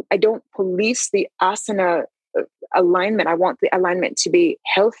police the asana alignment. I want the alignment to be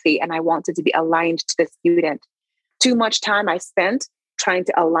healthy, and I want it to be aligned to the student. Too much time I spent trying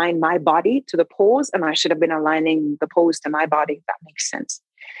to align my body to the pose, and I should have been aligning the pose to my body, if that makes sense.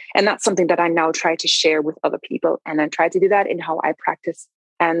 And that's something that I now try to share with other people. And I try to do that in how I practice.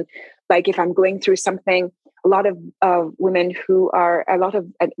 And like if I'm going through something, a lot of women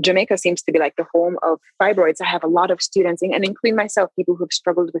Jamaica seems to be like the home of fibroids. I have a lot of students, and including myself, people who've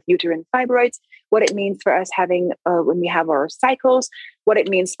struggled with uterine fibroids, what it means for us having, when we have our cycles, what it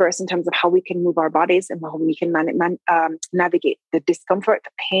means for us in terms of how we can move our bodies and how we can navigate the discomfort,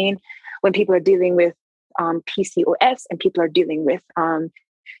 the pain, when people are dealing with PCOS and people are dealing with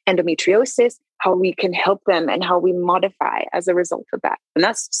endometriosis, how we can help them and how we modify as a result of that. And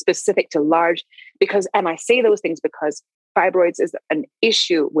that's specific to large, and I say those things because fibroids is an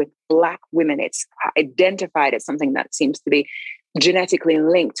issue with Black women. It's identified as something that seems to be genetically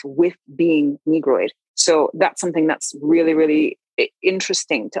linked with being Negroid. So that's something that's really, really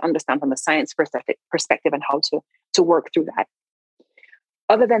interesting to understand from a science perspective and how to work through that.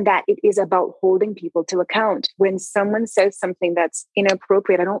 Other than that, it is about holding people to account. When someone says something that's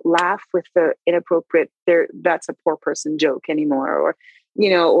inappropriate, I don't laugh with the inappropriate, that's a poor person joke anymore, or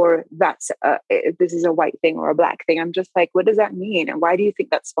that's this is a white thing or a Black thing. I'm just like, what does that mean? And why do you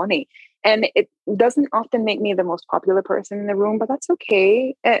think that's funny? And it doesn't often make me the most popular person in the room, but that's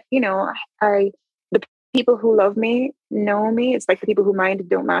okay. The people who love me know me. It's like the people who mind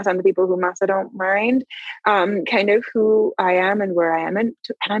don't matter, and the people who matter don't mind. Kind of who I am and where I am, and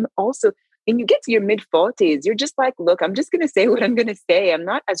I'm also. When you get to your mid-40s, you're just like, look, I'm just going to say what I'm going to say. I'm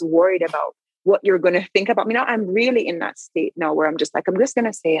not as worried about what you're going to think about me. Now I'm really in that state now where I'm just like, I'm just going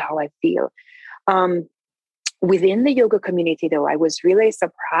to say how I feel. Within the yoga community, though, I was really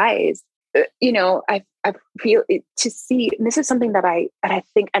surprised. I feel it to see, and this is something that I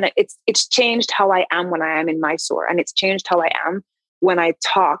think, and it's changed how I am when I am in Mysore, and it's changed how I am when I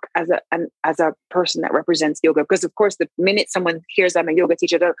talk as a person that represents yoga. Because of course, the minute someone hears I'm a yoga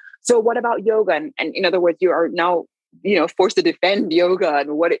teacher, so what about yoga? And in other words, you are now, forced to defend yoga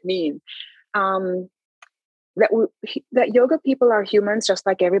and what it means. That yoga people are humans just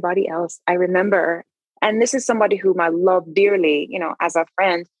like everybody else. I remember, and this is somebody whom I love dearly, as a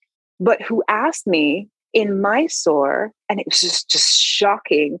friend, but who asked me in Mysore, and it was just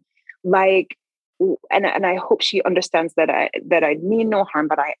shocking, like, and I hope she understands that I mean no harm,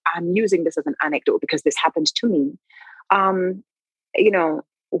 but I'm using this as an anecdote because this happened to me.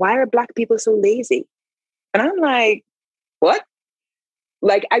 Why are Black people so lazy? And I'm like, what?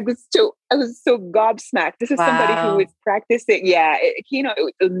 Like I was so gobsmacked. This is somebody who is practicing. Yeah, it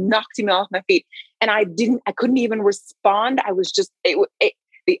knocked me off my feet, and I couldn't even respond. I was just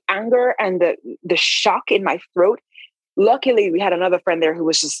the anger and the shock in my throat. Luckily, we had another friend there who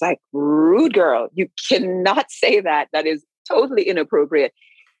was just like, rude girl, you cannot say that. That is totally inappropriate.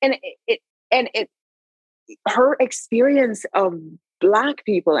 And her experience of Black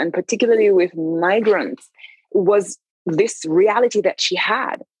people, and particularly with migrants, was this reality that she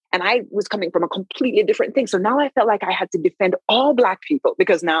had. And I was coming from a completely different thing. So now I felt like I had to defend all Black people,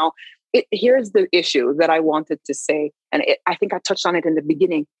 because now here's the issue that I wanted to say. And I think I touched on it in the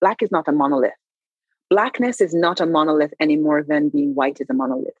beginning. Black is not a monolith. Blackness is not a monolith any more than being white is a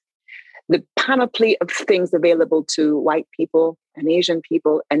monolith. The panoply of things available to white people and Asian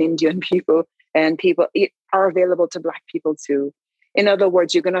people and Indian people and people are available to Black people too. In other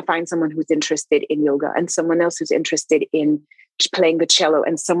words, you're going to find someone who's interested in yoga, and someone else who's interested in playing the cello,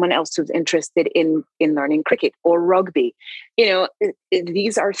 and someone else who's interested in learning cricket or rugby.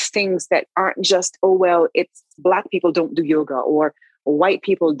 These are things that aren't just, oh, well, it's Black people don't do yoga, or white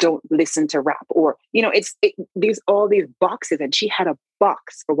people don't listen to rap, or, all these boxes. And she had a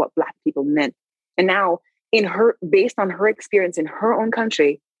box for what Black people meant. And now based on her experience in her own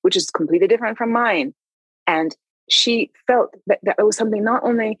country, which is completely different from mine, and she felt that it was something, not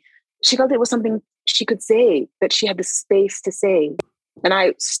only she felt it was something she could say, that she had the space to say. And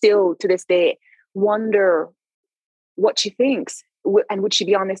I still to this day wonder what she thinks, and would she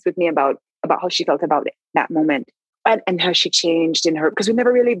be honest with me about how she felt about it, that moment, and how she changed in her, because we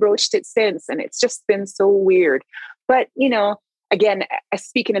never really broached it since, and it's just been so weird. But again, I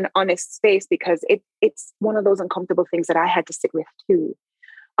speak in an honest space because it's one of those uncomfortable things that I had to sit with too.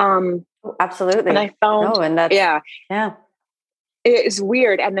 Absolutely. And I found, yeah, it is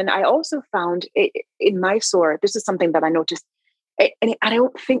weird. And then I also found in Mysore, this is something that I noticed, and I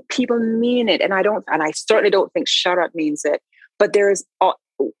don't think people mean it, and I certainly don't think Sharat means it. But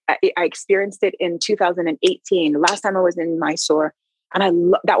I experienced it in 2018, the last time I was in Mysore,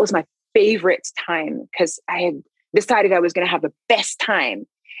 and that was my favorite time, because I had decided I was going to have the best time.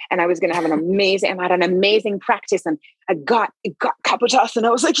 And I was going to have I had an amazing practice, and it got Kapotas, and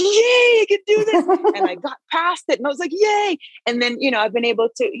I was like, yay, I can do this. And I got past it, and I was like, yay. And then, I've been able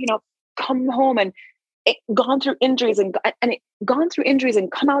to, come home and gone through injuries and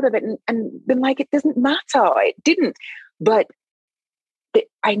come out of it and been like, it doesn't matter. It didn't. But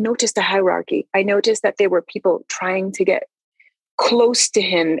I noticed a hierarchy. I noticed that there were people trying to get close to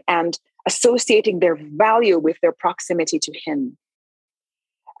him and associating their value with their proximity to him.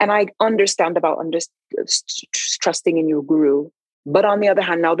 And I understand about trusting in your guru. But on the other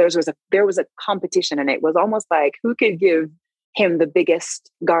hand, now there was a competition, and it was almost like, who could give him the biggest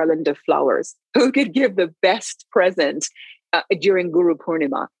garland of flowers? Who could give the best present during Guru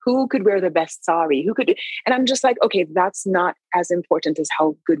Purnima? Who could wear the best sari? And I'm just like, okay, that's not as important as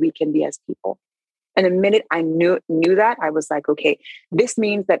how good we can be as people. And the minute I knew that, I was like, okay, this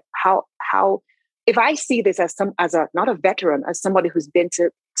means that how if I see this as not a veteran, as somebody who's been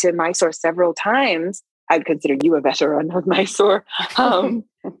to Mysore several times, I'd consider you a veteran of Mysore.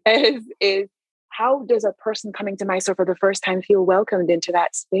 Is how does a person coming to Mysore for the first time feel welcomed into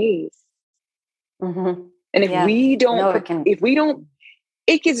that space? Mm-hmm. And if we don't,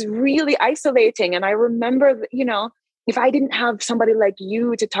 it is really isolating. And I remember, if I didn't have somebody like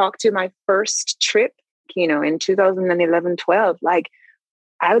you to talk to my first trip, in 2011, 12, like,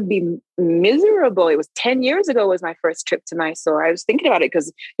 I would be miserable. It was 10 years ago was my first trip to Mysore. I was thinking about it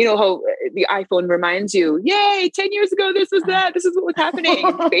because, how the iPhone reminds you, yay, 10 years ago, this was that, this is what was happening.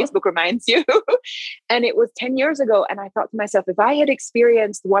 And Facebook reminds you. And it was 10 years ago. And I thought to myself, if I had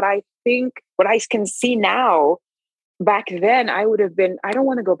experienced what I can see now, back then I would have been, I don't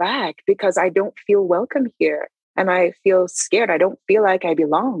want to go back because I don't feel welcome here. And I feel scared. I don't feel like I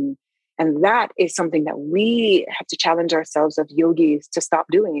belong. And that is something that we have to challenge ourselves of yogis to stop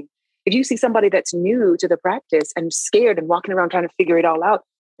doing. If you see somebody that's new to the practice and scared and walking around trying to figure it all out,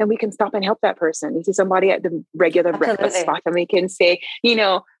 then we can stop and help that person. You see somebody at the regular breakfast spot and we can say,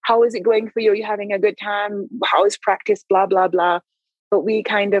 how is it going for you? Are you having a good time? How is practice? Blah, blah, blah. But we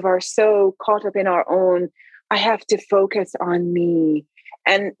kind of are so caught up in our own, I have to focus on me.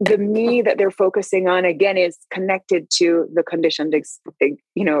 And the me that they're focusing on, again, is connected to the conditioned,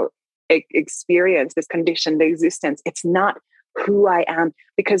 experience, this conditioned existence. It's not who I am.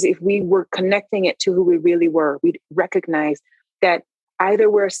 Because if we were connecting it to who we really were, we'd recognize that either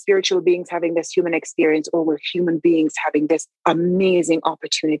we're spiritual beings having this human experience or we're human beings having this amazing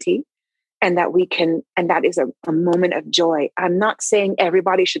opportunity. And that we can, and that is a moment of joy. I'm not saying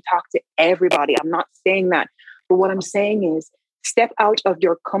everybody should talk to everybody. I'm not saying that. But what I'm saying is step out of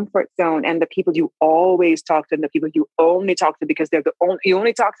your comfort zone and the people you always talk to and the people you only talk to because you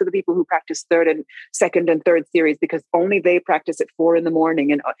only talk to the people who practice second and third series because only they practice at 4 a.m.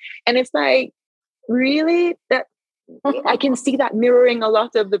 And it's like, really? That I can see that mirroring a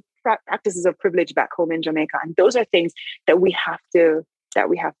lot of the practices of privilege back home in Jamaica. And those are things that we have to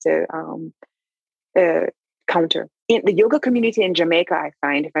counter. In the yoga community in Jamaica, I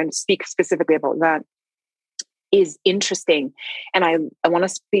find, if I speak specifically about that, is interesting. And I want to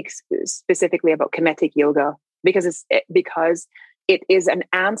speak specifically about Kemetic yoga because it is an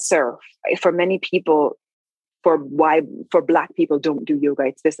answer for many people for Black people don't do yoga.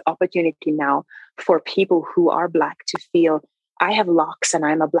 It's this opportunity now for people who are Black to feel, I have locks and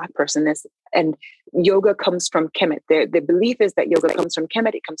I'm a Black person. And yoga comes from Kemet. The belief is that yoga comes from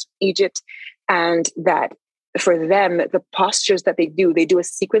Kemet, it comes from Egypt, and that for them, the postures that they do a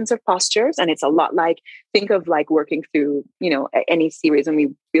sequence of postures. And it's a lot like, think of like working through, any series, and we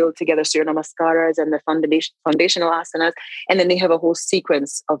build together Surya Namaskaras and the foundational asanas. And then they have a whole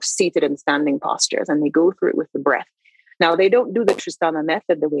sequence of seated and standing postures, and they go through it with the breath. Now, they don't do the Tristana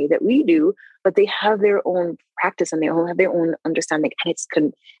method the way that we do, but they have their own practice and they have their own understanding. And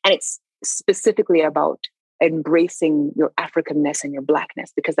it's specifically about embracing your Africanness and your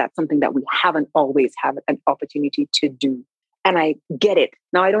Blackness, because that's something that we haven't always had an opportunity to do. And I get it.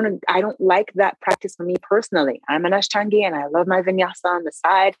 Now, I don't like that practice for me personally. I'm an Ashtangi and I love my vinyasa on the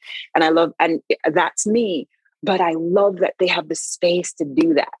side and that's me. But I love that they have the space to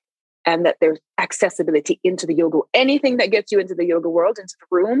do that and that there's accessibility into the yoga. Anything that gets you into the yoga world, into the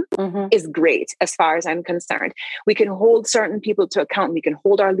room, is great as far as I'm concerned. We can hold certain people to account. We can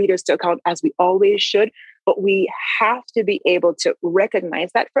hold our leaders to account, as we always should. But we have to be able to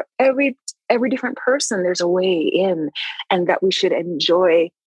recognize that for every different person, there's a way in, and that we should enjoy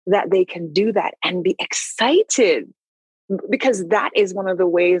that they can do that and be excited, because that is one of the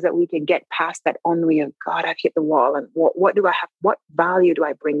ways that we can get past that ennui of, God, I've hit the wall. And what do I have? What value do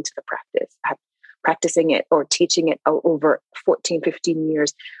I bring to the practice? Practicing it or teaching it over 14, 15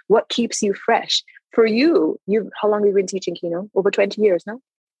 years. What keeps you fresh? For you, how long have you been teaching Kino? Over 20 years, no?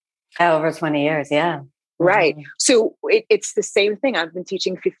 Over 20 years, yeah. Right. So it's the same thing. I've been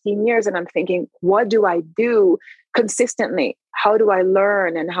teaching 15 years and I'm thinking, what do I do consistently? How do I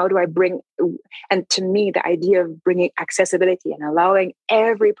learn and how do I bring, and to me, the idea of bringing accessibility and allowing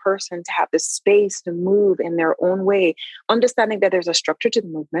every person to have the space to move in their own way, understanding that there's a structure to the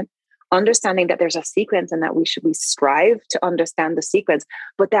movement, understanding that there's a sequence and that we strive to understand the sequence,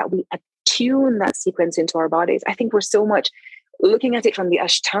 but that we attune that sequence into our bodies. I think we're so much looking at it from the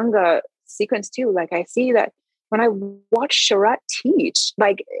Ashtanga sequence too. Like I see that when I watch Sharat teach,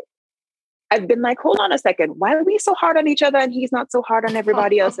 like I've been like, hold on a second, why are we so hard on each other and he's not so hard on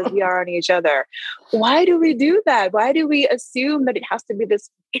everybody else as we are on each other? Why do we do that? Why do we assume that it has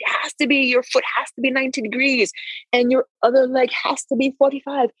to be your foot has to be 90 degrees and your other leg has to be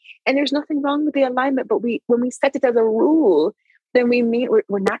 45? And there's nothing wrong with the alignment, but when we set it as a rule, then we mean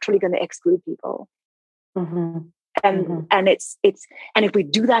we're naturally going to exclude people. And it's and if we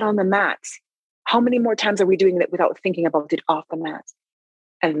do that on the mat, how many more times are we doing that without thinking about it off the mat?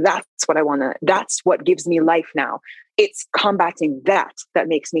 And that's what gives me life now. It's combating that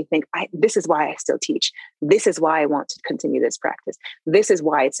makes me think, this is why I still teach. This is why I want to continue this practice. This is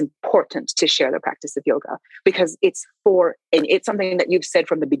why it's important to share the practice of yoga, because it's something that you've said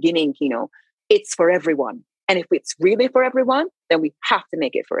from the beginning, Kino, it's for everyone. And if it's really for everyone, then we have to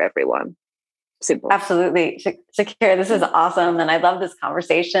make it for everyone. Simple. Absolutely. Shakira, this is awesome. And I love this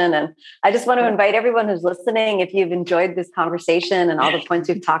conversation. And I just want to invite everyone who's listening, if you've enjoyed this conversation and all the points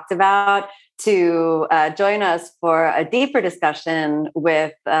we've talked about, to join us for a deeper discussion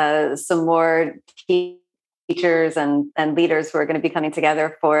with some more teachers and leaders who are going to be coming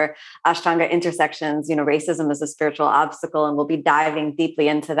together for Ashtanga Intersections, Racism is a Spiritual Obstacle. And we'll be diving deeply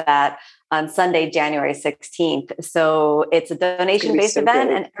into that on Sunday, January 16th. So it's a donation-based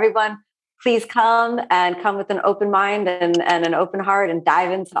event, and everyone, please come with an open mind and an open heart and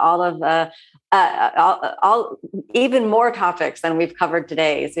dive into all of all even more topics than we've covered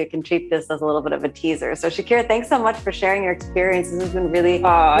today. So you can treat this as a little bit of a teaser. So Shakira, thanks so much for sharing your experience. This has been really,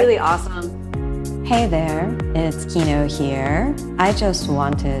 really awesome. Hey there, it's Kino here. I just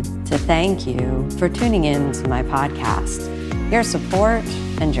wanted to thank you for tuning in to my podcast. Your support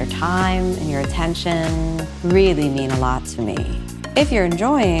and your time and your attention really mean a lot to me. If you're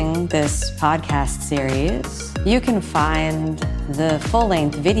enjoying this podcast series, you can find the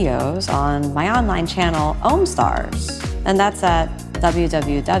full-length videos on my online channel, OmStars, and that's at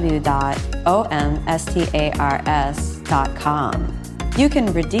www.omstars.com. You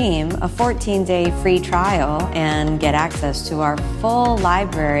can redeem a 14-day free trial and get access to our full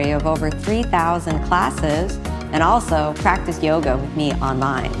library of over 3,000 classes and also practice yoga with me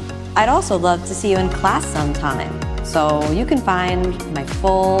online. I'd also love to see you in class sometime. So you can find my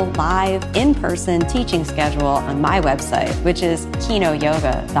full live in-person teaching schedule on my website, which is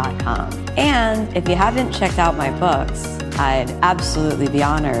kinoyoga.com. And if you haven't checked out my books, I'd absolutely be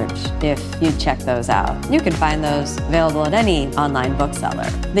honored if you'd check those out. You can find those available at any online bookseller.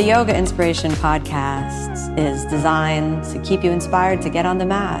 The Yoga Inspiration Podcast is designed to keep you inspired to get on the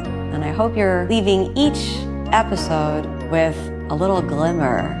mat. And I hope you're leaving each episode with a little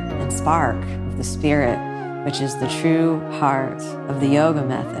glimmer and spark of the spirit, which is the true heart of the yoga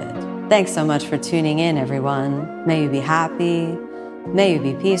method. Thanks so much for tuning in, everyone. May you be happy. May you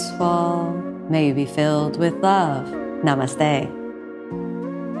be peaceful. May you be filled with love. Namaste.